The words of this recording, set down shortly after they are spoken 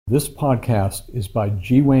This podcast is by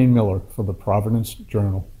G. Wayne Miller for the Providence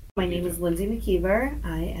Journal. My name is Lindsay McKeever.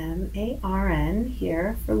 I am a RN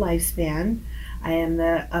here for Lifespan. I am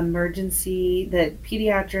the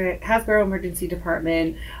Pediatric Hasbro Emergency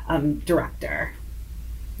Department director,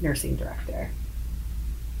 nursing director.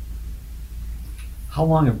 How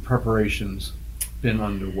long have preparations been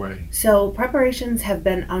underway? So preparations have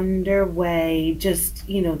been underway, just,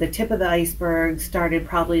 the tip of the iceberg started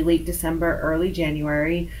probably late December, early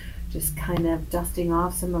January, just kind of dusting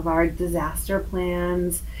off some of our disaster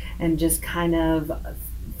plans and just kind of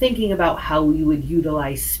thinking about how we would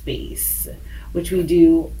utilize space, which we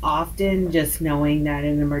do often, just knowing that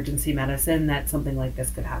in emergency medicine that something like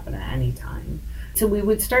this could happen at any time. So we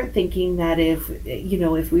would start thinking that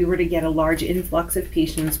if we were to get a large influx of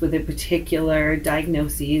patients with a particular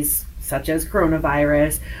diagnoses, such as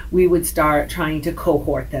coronavirus, we would start trying to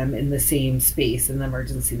cohort them in the same space in the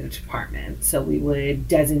emergency department. So we would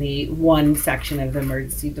designate one section of the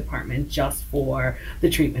emergency department just for the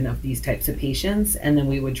treatment of these types of patients, and then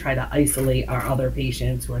we would try to isolate our other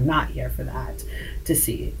patients who are not here for that to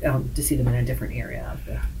see them in a different area of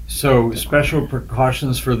the So special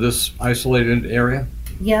precautions for this isolated area?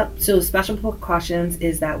 Yep. So special precautions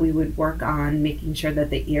is that we would work on making sure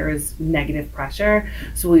that the air is negative pressure.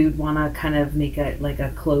 So we would want to kind of make it like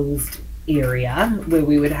a closed area where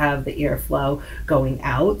we would have the airflow going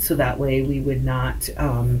out. So that way we would not,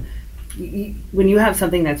 when you have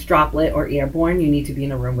something that's droplet or airborne, you need to be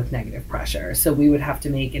in a room with negative pressure. So we would have to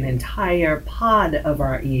make an entire pod of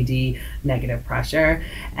our ED negative pressure,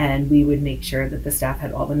 and we would make sure that the staff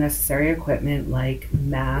had all the necessary equipment like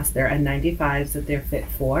masks, their N95s that they're fit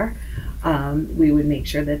for. We would make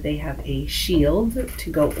sure that they have a shield to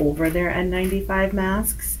go over their N95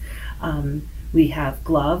 masks. We have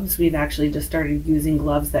gloves. We've actually just started using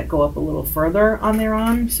gloves that go up a little further on their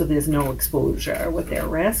arm, so there's no exposure with their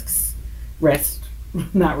wrists,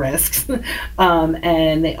 not risks.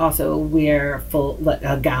 And they also wear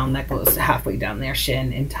a gown that goes halfway down their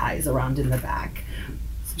shin and ties around in the back.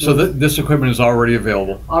 So this equipment is already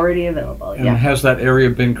available? Already available, and yeah. Has that area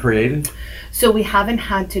been created? So we haven't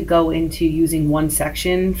had to go into using one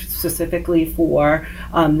section specifically for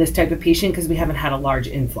this type of patient because we haven't had a large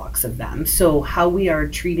influx of them. So how we are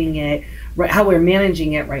treating it, how we're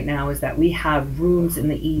managing it right now is that we have rooms in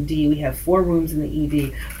the ED. We have 4 rooms in the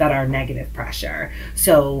ED that are negative pressure.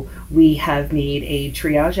 So we have made a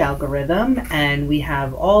triage algorithm, and we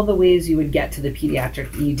have all the ways you would get to the pediatric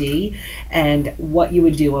ED and what you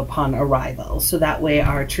would do upon arrival. So that way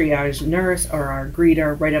our triage nurse or our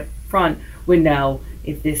greeter right up front would know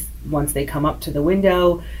once they come up to the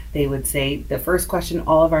window, they would say the first question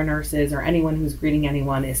all of our nurses or anyone who's greeting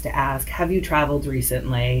anyone is to ask, have you traveled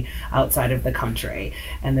recently outside of the country?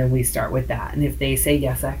 And then we start with that. And if they say,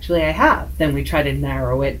 yes, actually I have, then we try to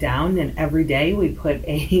narrow it down. And every day we put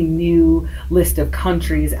a new list of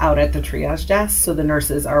countries out at the triage desk so the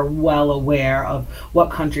nurses are well aware of what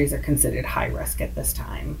countries are considered high risk at this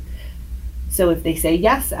time. So if they say,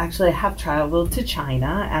 yes, actually I have traveled to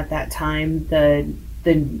China, at that time the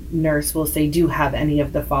nurse will say, do you have any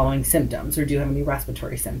of the following symptoms, or do you have any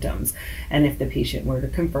respiratory symptoms? And if the patient were to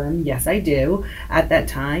confirm, yes, I do, at that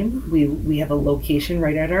time we have a location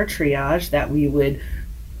right at our triage that we would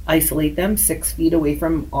isolate them 6 feet away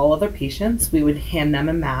from all other patients. We would hand them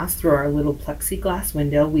a mask through our little plexiglass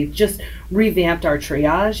window. We've just revamped our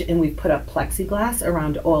triage, and we've put up plexiglass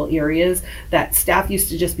around all areas that staff used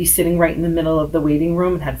to just be sitting right in the middle of the waiting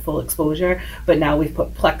room and had full exposure, but now we've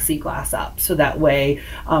put plexiglass up so that way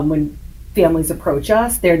when families approach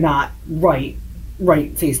us, they're not right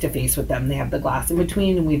face to face with them. They have the glass in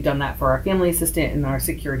between, and we've done that for our family assistant and our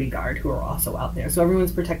security guard who are also out there. So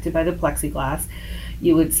everyone's protected by the plexiglass.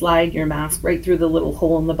 You would slide your mask right through the little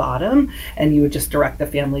hole in the bottom, and you would just direct the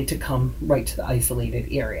family to come right to the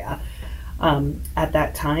isolated area. At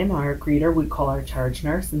that time, our greeter would call our charge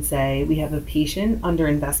nurse and say, we have a patient under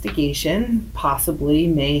investigation, possibly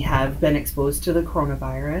may have been exposed to the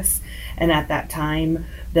coronavirus. And at that time,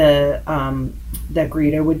 the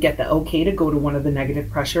greeter would get the okay to go to one of the negative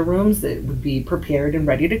pressure rooms that would be prepared and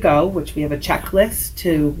ready to go, which we have a checklist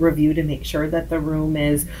to review to make sure that the room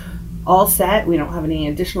is all set. We don't have any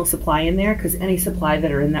additional supply in there because any supply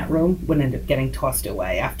that are in that room would end up getting tossed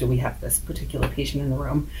away after we have this particular patient in the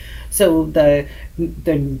room. So the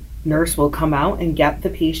nurse will come out and get the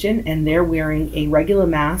patient, and they're wearing a regular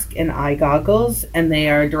mask and eye goggles, and they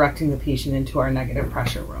are directing the patient into our negative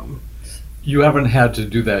pressure room. You haven't had to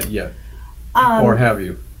do that yet, or have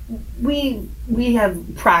you? We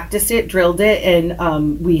have practiced it, drilled it,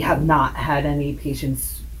 and we have not had any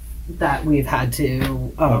patients that we've had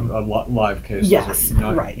to a live case. Yes,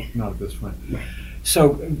 not, right. Not at this point. Right.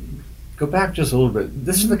 So go back just a little bit.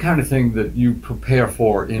 This is the kind of thing that you prepare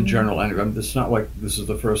for in general. And it's not like this is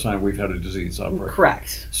the first time we've had a disease outbreak.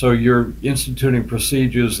 Correct. So you're instituting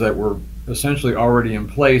procedures that were essentially already in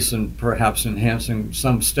place and perhaps enhancing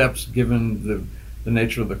some steps given the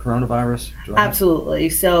nature of the coronavirus? Absolutely.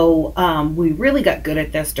 So we really got good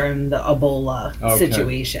at this during the Ebola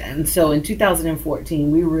situation. So in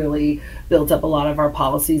 2014, we really built up a lot of our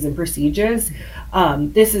policies and procedures.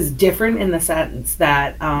 This is different in the sense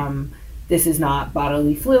that this is not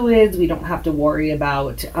bodily fluids. We don't have to worry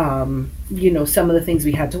about, some of the things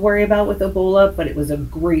we had to worry about with Ebola, but it was a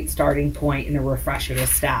great starting point and a refresher to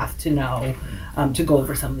staff to know, to go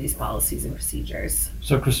over some of these policies and procedures.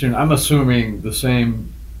 So Christine, I'm assuming the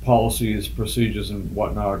same policies, procedures, and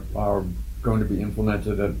whatnot are going to be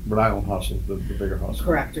implemented at Rhode Island Hospital, the bigger hospital.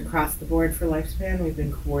 Correct. Across the board for Lifespan, we've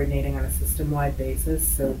been coordinating on a system-wide basis.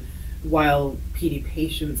 So while PD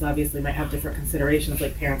patients obviously might have different considerations,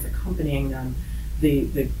 like parents accompanying them,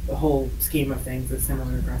 the whole scheme of things is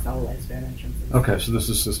similar across all Lifespan entrances. Okay, so this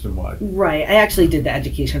is system-wide. Right. I actually did the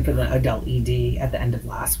education for the adult ED at the end of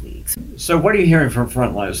last week. So what are you hearing from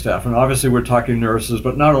frontline staff? And obviously we're talking nurses,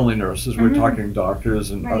 but not only nurses, we're talking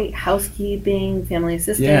doctors and right, housekeeping, family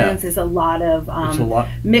assistants. There's a lot of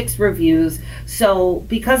mixed reviews. So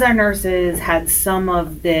because our nurses had some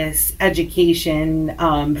of this education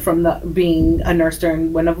from being a nurse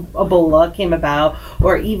during when Ebola came about,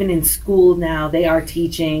 or even in school now, they are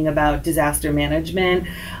teaching about disaster management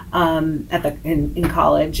in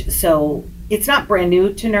college. So it's not brand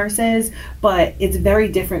new to nurses, but it's very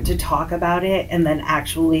different to talk about it and then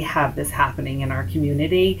actually have this happening in our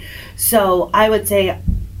community. So I would say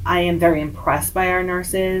I am very impressed by our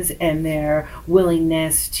nurses and their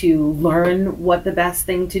willingness to learn what the best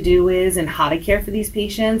thing to do is and how to care for these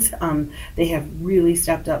patients. They have really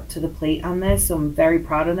stepped up to the plate on this, so I'm very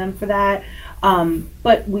proud of them for that.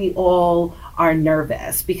 But we all are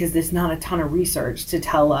nervous because there's not a ton of research to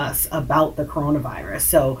tell us about the coronavirus.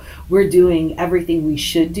 So we're doing everything we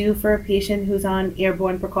should do for a patient who's on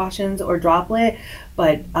airborne precautions or droplet,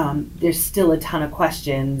 but there's still a ton of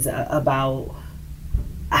questions about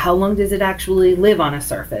how long does it actually live on a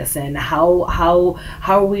surface, and how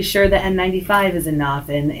are we sure the N95 is enough,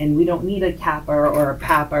 and we don't need a capper or a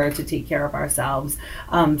papper to take care of ourselves.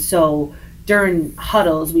 So during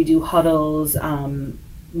huddles, we do huddles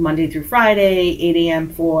Monday through Friday, 8 a.m.,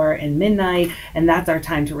 4, and midnight, and that's our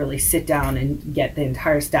time to really sit down and get the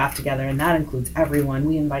entire staff together, and that includes everyone.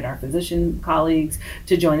 We invite our physician colleagues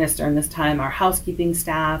to join us during this time, our housekeeping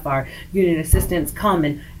staff, our unit assistants. Come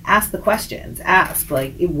and ask the questions. Ask,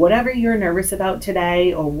 like, whatever you're nervous about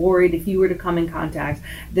today or worried, if you were to come in contact,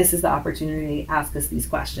 this is the opportunity. Ask us these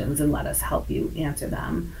questions and let us help you answer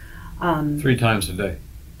them. 3 times a day.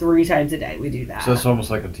 3 times a day we do that. So it's almost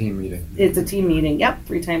like a team meeting. It's a team meeting. Yep,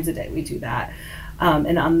 3 times a day we do that.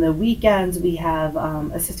 And on the weekends we have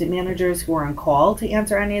assistant managers who are on call to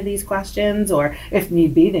answer any of these questions, or if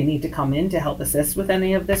need be, they need to come in to help assist with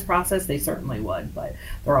any of this process. They certainly would, but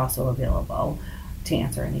they're also available to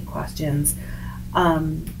answer any questions.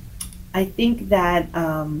 I think that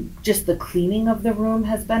just the cleaning of the room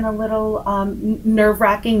has been a little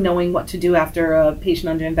nerve-wracking, knowing what to do after a patient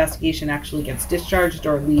under investigation actually gets discharged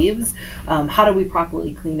or leaves. How do we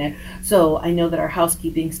properly clean it? So I know that our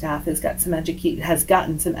housekeeping staff has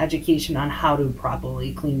gotten some education on how to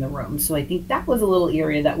properly clean the room. So I think that was a little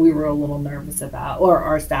area that we were a little nervous about, or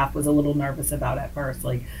our staff was a little nervous about at first.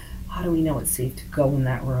 Like, how do we know it's safe to go in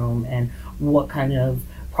that room, and what kind of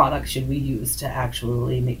products should we use to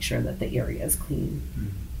actually make sure that the area is clean?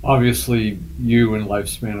 Obviously, you and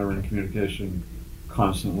Lifespan are in communication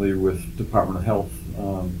constantly with Department of Health,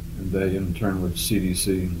 and they in turn with CDC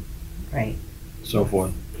and right, so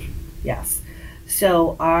forth. Yes.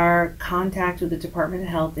 So our contact with the Department of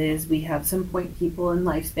Health is we have some point people in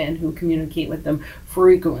Lifespan who communicate with them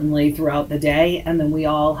frequently throughout the day, and then we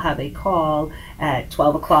all have a call at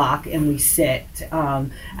 12 o'clock and we sit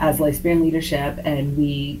as Lifespan leadership and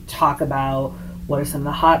we talk about what are some of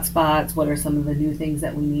the hot spots, what are some of the new things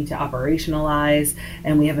that we need to operationalize,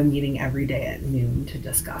 and we have a meeting every day at noon to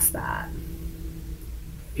discuss that.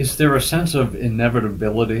 Is there a sense of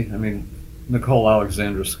inevitability? I mean, Nicole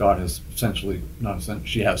Alexander Scott has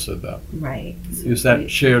she has said that. Right. Is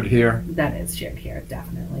that shared here? That is shared here,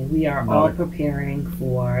 definitely. We are all preparing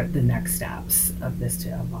for the next steps of this to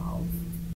evolve.